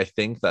nice thing I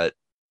think that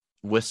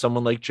with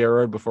someone like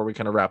Gerrard, before we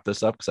kind of wrap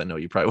this up, because I know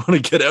you probably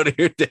want to get out of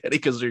here, Danny,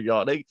 because you're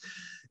yawning,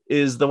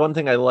 is the one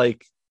thing I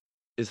like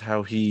is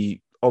how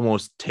he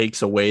almost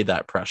takes away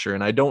that pressure.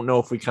 And I don't know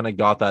if we kind of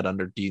got that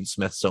under Dean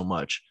Smith so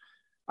much.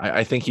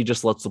 I think he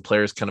just lets the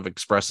players kind of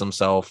express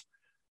himself.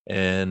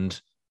 And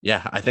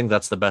yeah, I think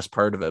that's the best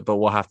part of it, but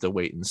we'll have to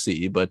wait and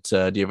see. But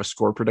do you have a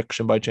score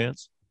prediction by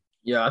chance?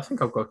 Yeah, I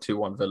think I've got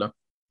 2-1 Villa.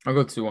 I'll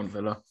go 2-1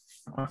 Villa.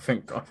 I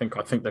think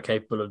they're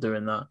capable of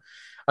doing that.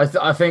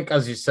 I think,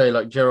 as you say,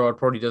 like Gerrard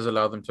probably does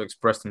allow them to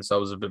express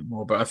themselves a bit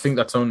more, but I think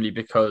that's only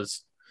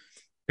because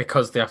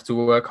they have to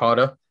work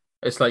harder.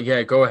 It's like,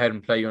 yeah, go ahead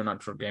and play your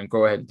natural game.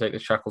 Go ahead and take the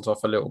shackles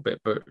off a little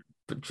bit, but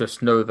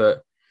just know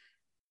that,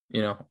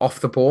 off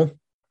the ball,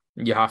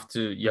 you have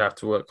to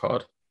work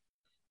hard.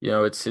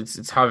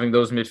 It's having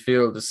those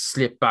midfielders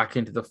slip back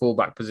into the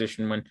fullback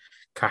position when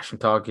Cash and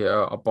Target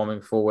are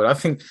bombing forward. I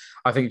think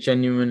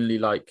genuinely,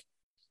 like,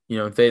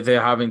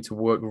 they're having to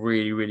work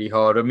really, really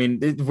hard. I mean,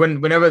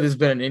 whenever there's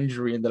been an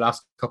injury in the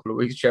last couple of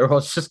weeks,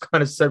 Gerrard's just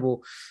kind of said,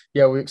 well,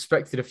 yeah, we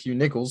expected a few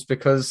niggles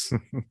because,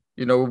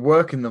 we're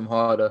working them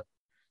harder.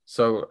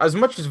 So as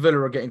much as Villa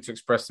are getting to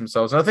express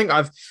themselves, and I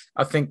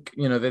think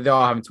they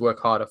are having to work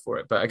harder for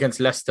it. But against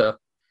Leicester,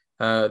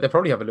 they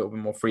probably have a little bit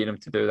more freedom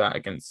to do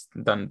that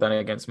than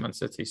against Man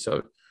City.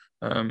 So,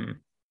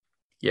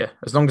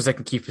 as long as they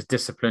can keep as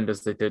disciplined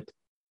as they did.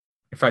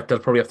 In fact, they'll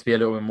probably have to be a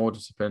little bit more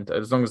disciplined.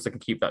 As long as they can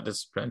keep that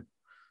discipline,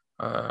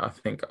 I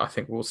think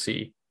we'll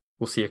see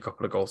a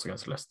couple of goals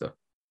against Leicester.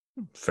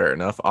 Fair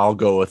enough. I'll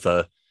go with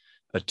a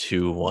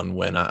 2-1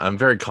 win. I'm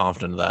very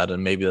confident of that,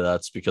 and maybe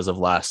that's because of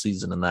last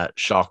season and that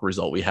shock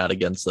result we had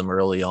against them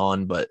early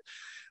on. But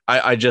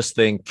I just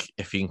think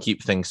if you can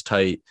keep things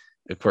tight,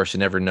 of course, you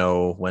never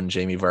know when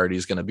Jamie Vardy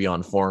is going to be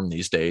on form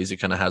these days. He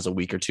kind of has a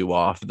week or two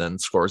off, then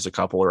scores a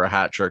couple or a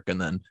hat trick,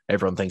 and then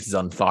everyone thinks he's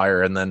on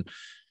fire. And then,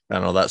 I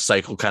don't know, that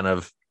cycle kind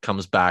of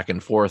comes back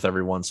and forth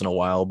every once in a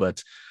while.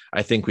 But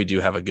I think we do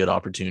have a good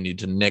opportunity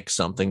to nick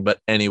something. But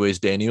anyways,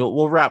 Daniel,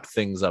 we'll wrap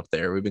things up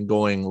there. We've been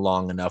going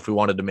long enough. We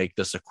wanted to make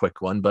this a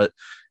quick one, but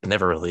it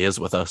never really is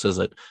with us, is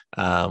it?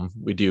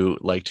 We do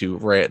like to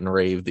rant and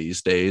rave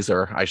these days,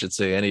 or I should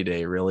say any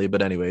day, really.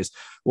 But anyways,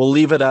 we'll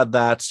leave it at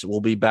that. We'll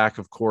be back,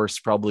 of course.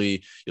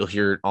 Probably you'll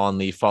hear it on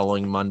the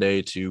following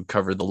Monday to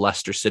cover the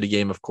Leicester City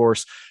game, of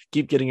course.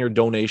 keep getting your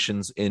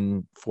donations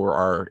in for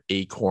our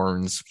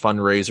Acorns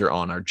fundraiser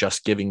on our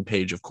Just Giving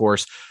page. Of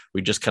course,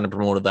 we just kind of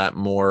promoted that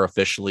more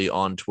officially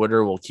on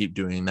Twitter. We'll keep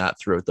doing that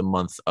throughout the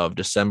month of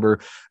December.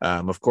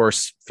 Of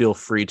course, feel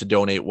free to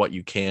donate what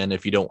you can.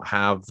 If you don't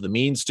have the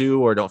means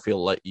to, or don't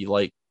feel like you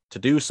like to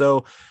do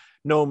so,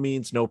 no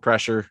means, no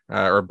pressure,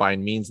 or by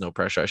means, no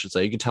pressure, I should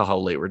say. You can tell how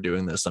late we're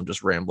doing this. I'm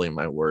just rambling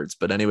my words.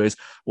 But anyways,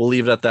 we'll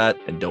leave it at that.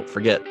 And don't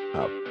forget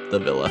about the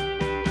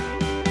Villa.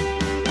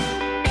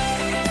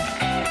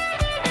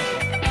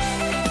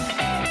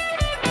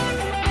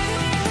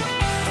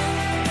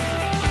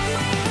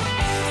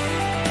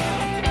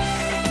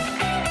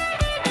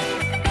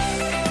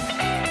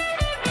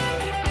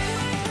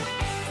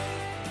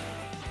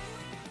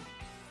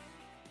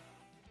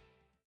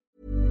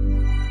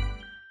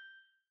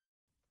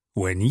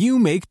 When you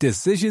make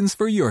decisions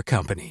for your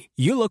company,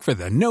 you look for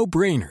the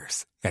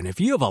no-brainers. And if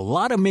you have a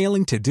lot of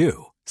mailing to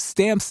do,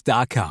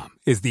 Stamps.com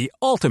is the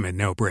ultimate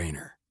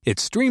no-brainer. It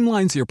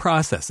streamlines your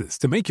processes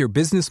to make your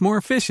business more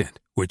efficient,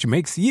 which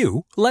makes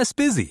you less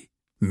busy.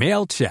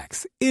 Mail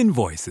checks,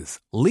 invoices,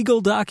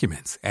 legal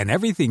documents, and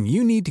everything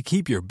you need to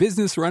keep your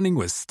business running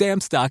with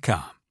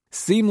Stamps.com.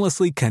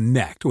 Seamlessly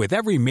connect with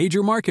every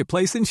major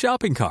marketplace and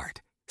shopping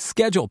cart.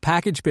 Schedule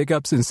package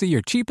pickups and see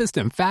your cheapest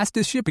and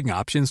fastest shipping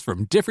options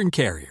from different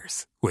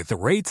carriers, with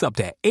rates up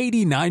to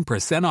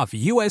 89% off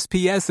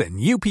USPS and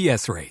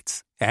UPS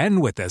rates.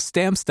 And with the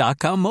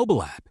Stamps.com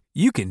mobile app,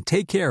 you can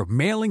take care of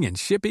mailing and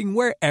shipping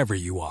wherever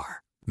you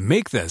are.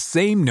 Make the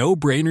same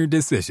no-brainer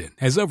decision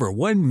as over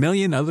 1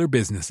 million other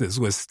businesses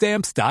with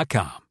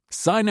Stamps.com.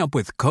 Sign up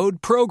with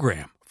code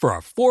PROGRAM for a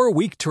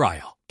 4-week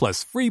trial,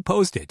 plus free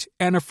postage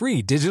and a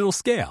free digital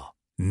scale.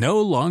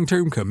 No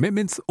long-term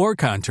commitments or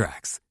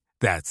contracts.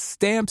 That's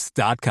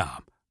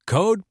Stamps.com.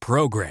 Code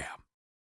PROGRAM.